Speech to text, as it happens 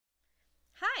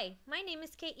Hi, my name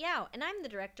is Kate Yao, and I'm the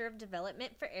Director of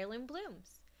Development for Heirloom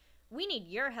Blooms. We need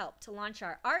your help to launch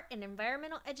our art and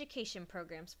environmental education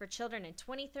programs for children in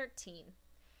 2013.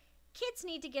 Kids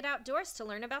need to get outdoors to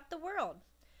learn about the world.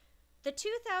 The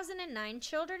 2009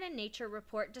 Children in Nature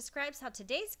report describes how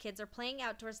today's kids are playing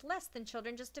outdoors less than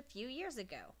children just a few years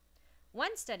ago.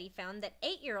 One study found that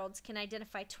 8-year-olds can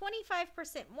identify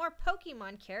 25% more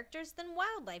Pokemon characters than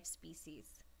wildlife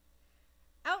species.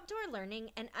 Outdoor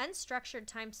learning and unstructured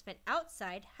time spent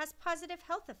outside has positive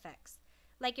health effects,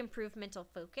 like improved mental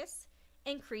focus,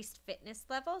 increased fitness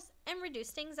levels, and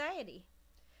reduced anxiety.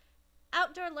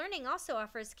 Outdoor learning also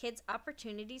offers kids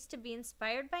opportunities to be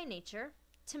inspired by nature,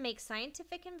 to make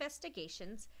scientific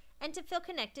investigations, and to feel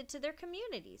connected to their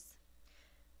communities.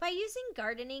 By using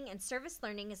gardening and service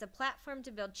learning as a platform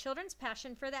to build children's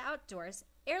passion for the outdoors,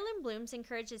 Heirloom Blooms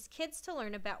encourages kids to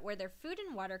learn about where their food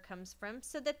and water comes from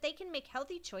so that they can make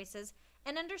healthy choices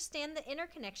and understand the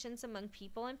interconnections among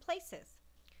people and places.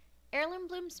 Heirloom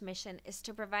Blooms' mission is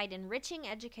to provide enriching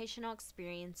educational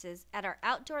experiences at our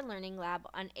outdoor learning lab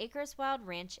on Acres Wild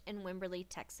Ranch in Wimberley,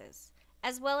 Texas,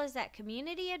 as well as at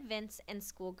community events and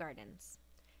school gardens.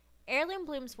 Heirloom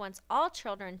Blooms wants all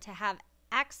children to have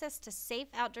access to safe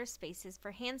outdoor spaces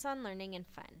for hands-on learning and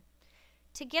fun.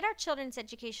 To get our children's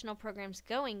educational programs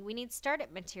going, we need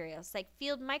startup materials like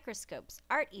field microscopes,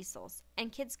 art easels,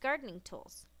 and kids' gardening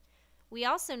tools. We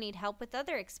also need help with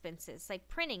other expenses like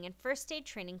printing and first aid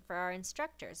training for our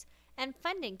instructors and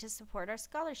funding to support our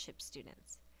scholarship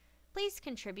students. Please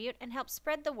contribute and help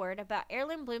spread the word about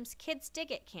Heirloom Blooms' Kids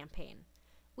Dig It campaign.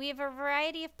 We have a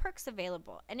variety of perks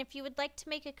available, and if you would like to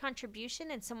make a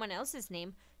contribution in someone else's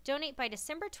name, donate by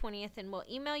December 20th and we'll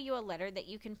email you a letter that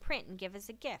you can print and give as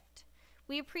a gift.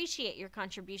 We appreciate your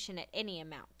contribution at any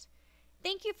amount.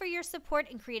 Thank you for your support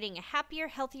in creating a happier,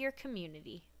 healthier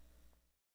community.